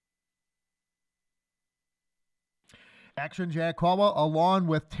Action Jack Caldwell, along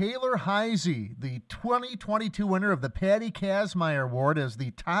with Taylor Heise, the 2022 winner of the Patty Kazmaier Award as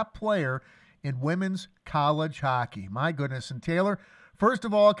the top player in women's college hockey. My goodness. And Taylor, first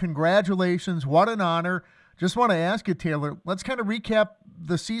of all, congratulations. What an honor. Just want to ask you, Taylor, let's kind of recap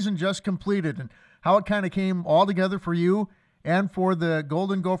the season just completed and how it kind of came all together for you and for the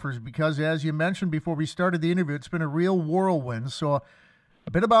Golden Gophers, because as you mentioned before we started the interview, it's been a real whirlwind. So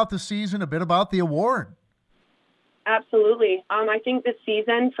a bit about the season, a bit about the award. Absolutely. I think this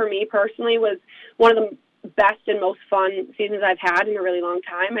season, for me personally, was one of the best and most fun seasons I've had in a really long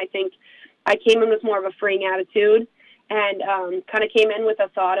time. I think I came in with more of a freeing attitude and kind of came in with a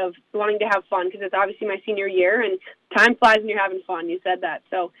thought of wanting to have fun because it's obviously my senior year and time flies when you're having fun. You said that.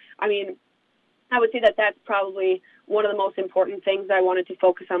 So, I mean, I would say that that's probably one of the most important things I wanted to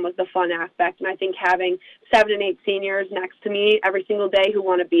focus on was the fun aspect. And I think having 7 and 8 seniors next to me every single day who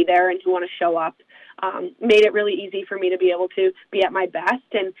want to be there and who want to show up made it really easy for me to be able to be at my best.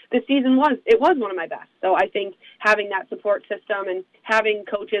 And the season was one of my best. So I think having that support system and having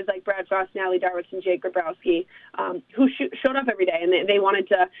coaches like Brad Frost, Natalie Darwitz, and Jake Grabowski who showed up every day and they wanted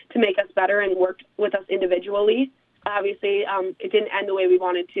to make us better and worked with us individually. Obviously, it didn't end the way we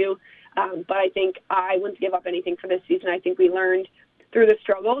wanted to. But I think I wouldn't give up anything for this season. I think we learned through the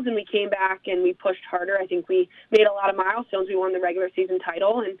struggles and we came back and we pushed harder. I think we made a lot of milestones. We won the regular season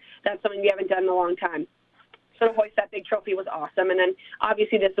title, and that's something we haven't done in a long time. So to hoist that big trophy was awesome. And then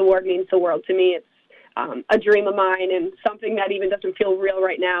obviously this award means the world to me. It's a dream of mine and something that even doesn't feel real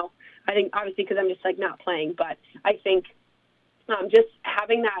right now. I think obviously because I'm just like not playing, but I think just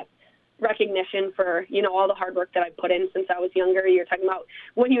having that recognition for, all the hard work that I put in since I was younger. You're talking about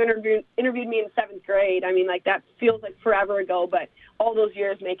when you interviewed me in 7th grade. I mean, like that feels like forever ago, but all those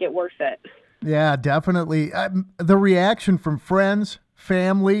years make it worth it. Yeah, definitely. The reaction from friends,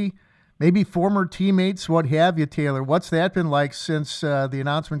 family, maybe former teammates, what have you, Taylor? What's that been like since the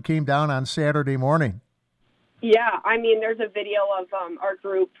announcement came down on Saturday morning? Yeah, I mean, there's a video of our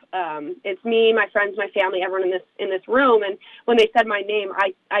group. It's me, my friends, my family, everyone in this room. And when they said my name,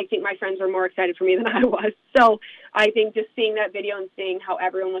 I think my friends were more excited for me than I was. So I think just seeing that video and seeing how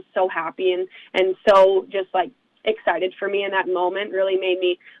everyone was so happy and so just like excited for me in that moment really made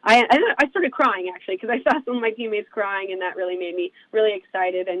me. I started crying actually because I saw some of my teammates crying, and that really made me really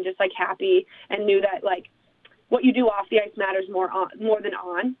excited and just like happy and knew that like what you do off the ice matters more than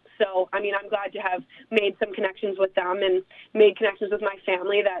on. So, I mean, I'm glad to have made some connections with them and made connections with my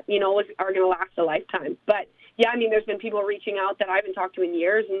family that, are going to last a lifetime. But, yeah, I mean, there's been people reaching out that I haven't talked to in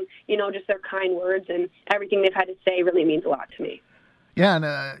years, and, just their kind words and everything they've had to say really means a lot to me. Yeah,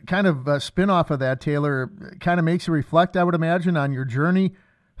 and kind of a spin-off of that, Taylor, kind of makes you reflect, I would imagine, on your journey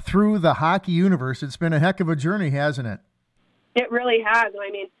through the hockey universe. It's been a heck of a journey, hasn't it? It really has.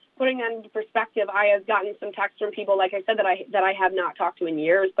 I mean, putting that into perspective, I have gotten some texts from people, like I said, that I have not talked to in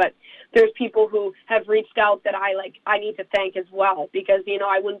years, but there's people who have reached out that I need to thank as well, because,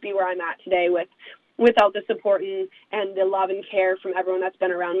 I wouldn't be where I'm at today without the support and the love and care from everyone that's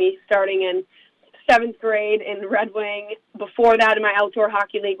been around me, starting in 7th grade in Red Wing, before that in my outdoor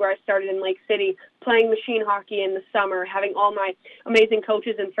hockey league where I started in Lake City, playing machine hockey in the summer, having all my amazing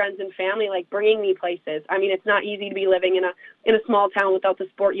coaches and friends and family like bringing me places. I mean, it's not easy to be living in a small town without the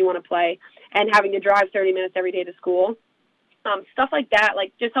sport you want to play and having to drive 30 minutes every day to school. Stuff like that,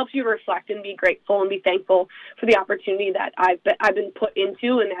 like, just helps you reflect and be grateful and be thankful for the opportunity that I've been put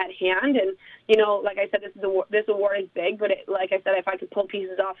into and at hand. And like I said, this award is big, but like I said, if I could pull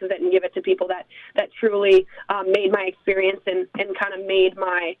pieces off of it and give it to people that truly made my experience and kind of made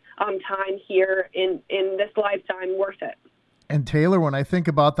my time here in this lifetime worth it. And Taylor, when I think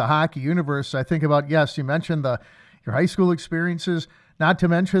about the hockey universe, I think about, yes, you mentioned your high school experiences, not to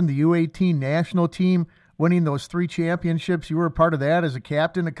mention the U18 national team, winning those 3 championships. You were a part of that as a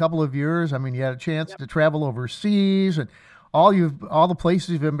captain a couple of years. I mean, you had a chance to travel overseas and all the places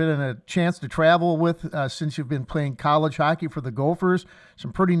you've been in a chance to travel with since you've been playing college hockey for the Gophers.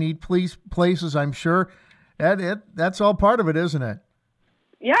 Some pretty neat places, I'm sure. That's all part of it, isn't it?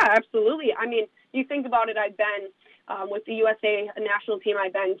 Yeah, absolutely. I mean, you think about it, I've been with the USA national team,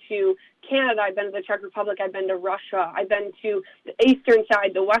 I've been to Canada, I've been to the Czech Republic, I've been to Russia, I've been to the eastern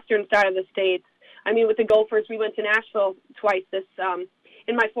side, the western side of the States. I mean, with the Gophers, we went to Nashville twice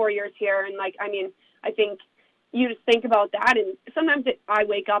in my 4 years here. And, I think you just think about that. And sometimes I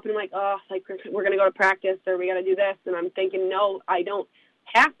wake up and I'm like, oh, like we're going to go to practice or we got to do this. And I'm thinking, no, I don't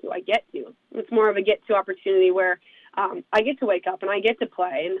have to. I get to. It's more of a get to opportunity where I get to wake up and I get to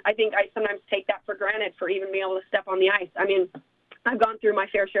play. And I think I sometimes take that for granted for even being able to step on the ice. I mean, I've gone through my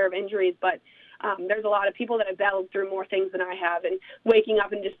fair share of injuries, but there's a lot of people that have battled through more things than I have, and waking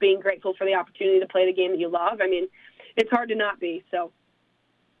up and just being grateful for the opportunity to play the game that you love. I mean, it's hard to not be. So.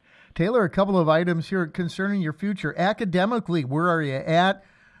 Taylor, a couple of items here concerning your future. Academically, where are you at?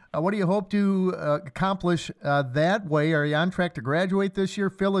 What do you hope to accomplish that way? Are you on track to graduate this year?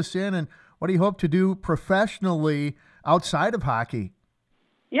 Fill us in. And what do you hope to do professionally outside of hockey?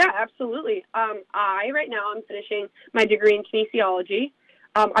 Yeah, absolutely. Right now, I'm finishing my degree in kinesiology.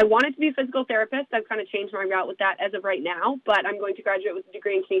 I wanted to be a physical therapist. I've kind of changed my route with that as of right now, but I'm going to graduate with a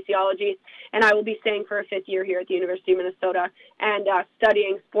degree in kinesiology, and I will be staying for a 5th year here at the University of Minnesota and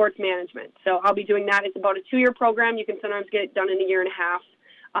studying sports management. So I'll be doing that. It's about a 2-year program. You can sometimes get it done in a year and a half.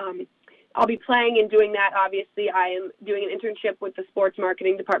 I'll be playing and doing that. Obviously, I am doing an internship with the sports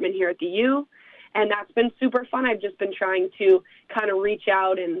marketing department here at the U, and that's been super fun. I've just been trying to kind of reach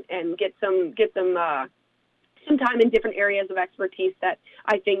out and get some time in different areas of expertise that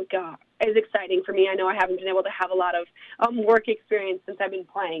I think is exciting for me. I know I haven't been able to have a lot of work experience since I've been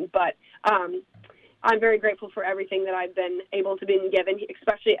playing, but I'm very grateful for everything that I've been able to be given,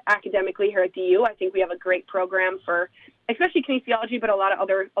 especially academically here at the U. I think we have a great program for, especially kinesiology, but a lot of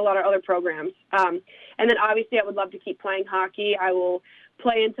other programs. And then obviously I would love to keep playing hockey. I will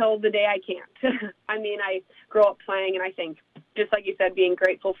play until the day I can't. I mean, I grew up playing, and I think, just like you said, being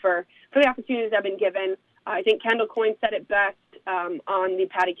grateful for the opportunities I've been given. I think Kendall Coyne said it best on the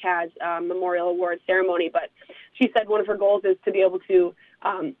Patty Kaz Memorial Award ceremony, but she said one of her goals is to be able to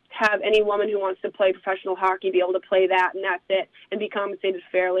have any woman who wants to play professional hockey be able to play that, and that's it, and be compensated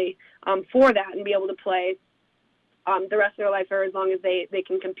fairly for that, and be able to play the rest of their life or as long as they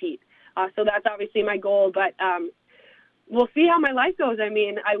can compete. So that's obviously my goal, but we'll see how my life goes. I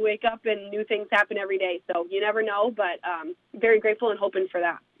mean, I wake up and new things happen every day, so you never know, but very grateful and hoping for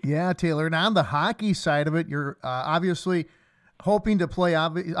that. Yeah, Taylor. And on the hockey side of it, you're obviously hoping to play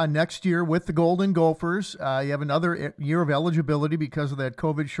next year with the Golden Gophers. You have another year of eligibility because of that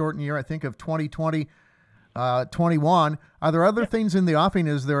COVID-shortened year, I think, of 2020, 21. Are there other things in the offing?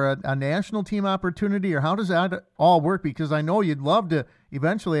 Is there a national team opportunity, or how does that all work? Because I know you'd love to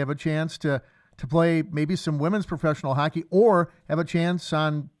eventually have a chance to play maybe some women's professional hockey, or have a chance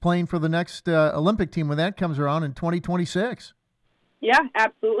on playing for the next Olympic team when that comes around in 2026. Yeah,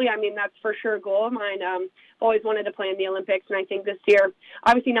 absolutely. I mean, that's for sure a goal of mine. I've always wanted to play in the Olympics, and I think this year,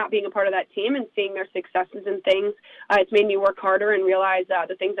 obviously not being a part of that team and seeing their successes and things, it's made me work harder and realize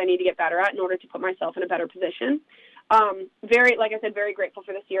the things I need to get better at in order to put myself in a better position. Like I said, very grateful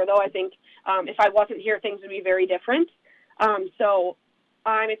for this year, though. I think if I wasn't here, things would be very different. So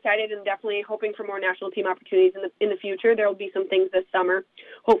I'm excited and definitely hoping for more national team opportunities in the future. There will be some things this summer.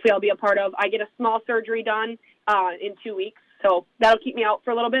 Hopefully I'll be a part of. I get a small surgery done in 2 weeks. So that'll keep me out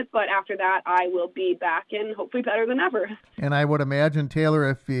for a little bit, but after that, I will be back and hopefully better than ever. And I would imagine, Taylor,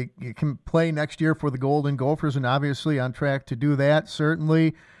 if you can play next year for the Golden Gophers, and obviously on track to do that,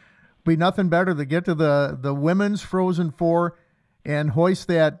 certainly be nothing better to get to the women's Frozen Four and hoist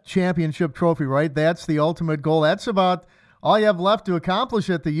that championship trophy, right? That's the ultimate goal. That's about all you have left to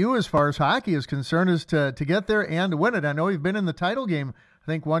accomplish at the U as far as hockey is concerned, is to get there and to win it. I know you've been in the title game, I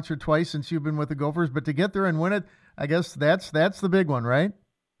think, once or twice since you've been with the Gophers, but to get there and win it, I guess that's the big one, right?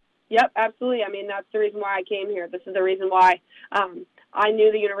 Yep, absolutely. I mean, that's the reason why I came here. This is the reason why I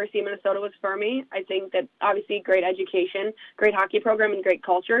knew the University of Minnesota was for me. I think that obviously great education, great hockey program, and great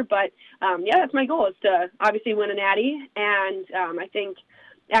culture. But, yeah, that's my goal, is to obviously win a natty. And I think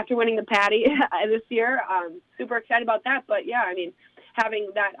after winning the Patty this year, I'm super excited about that. But, yeah, I mean,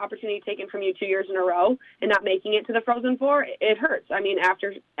 having that opportunity taken from you 2 years in a row and not making it to the Frozen Four, it hurts. I mean,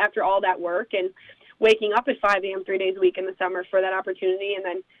 after all that work and waking up at 5 a.m. 3 days a week in the summer for that opportunity, and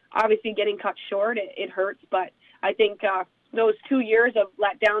then obviously getting cut short, it hurts. But I think those 2 years of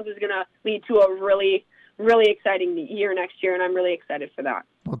letdowns is going to lead to a really, really exciting year next year, and I'm really excited for that.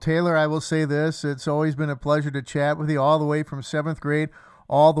 Well, Taylor, I will say this. It's always been a pleasure to chat with you all the way from 7th grade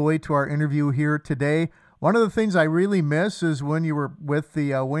all the way to our interview here today. One of the things I really miss is when you were with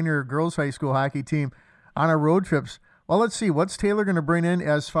the Winter Girls High School hockey team on our road trips. Well, let's see. What's Taylor going to bring in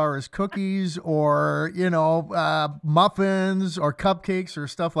as far as cookies or, muffins or cupcakes or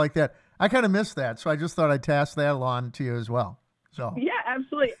stuff like that? I kind of miss that, so I just thought I'd pass that along to you as well. So yeah,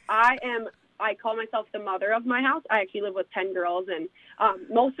 absolutely. I call myself the mother of my house. I actually live with 10 girls, and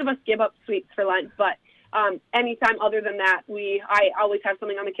most of us give up sweets for Lent, but anytime other than that, I always have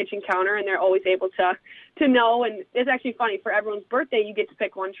something on the kitchen counter, and they're always able to know. And it's actually funny, for everyone's birthday, you get to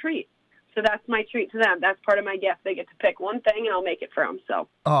pick one treat. So that's my treat to them. That's part of my gift. They get to pick one thing, and I'll make it for them. So.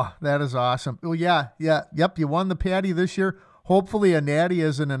 Oh, that is awesome. Well, yep. You won the Patty this year. Hopefully a natty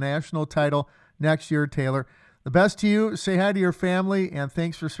is in a national title next year, Taylor. The best to you. Say hi to your family, and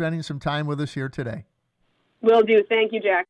thanks for spending some time with us here today. Will do. Thank you, Jack.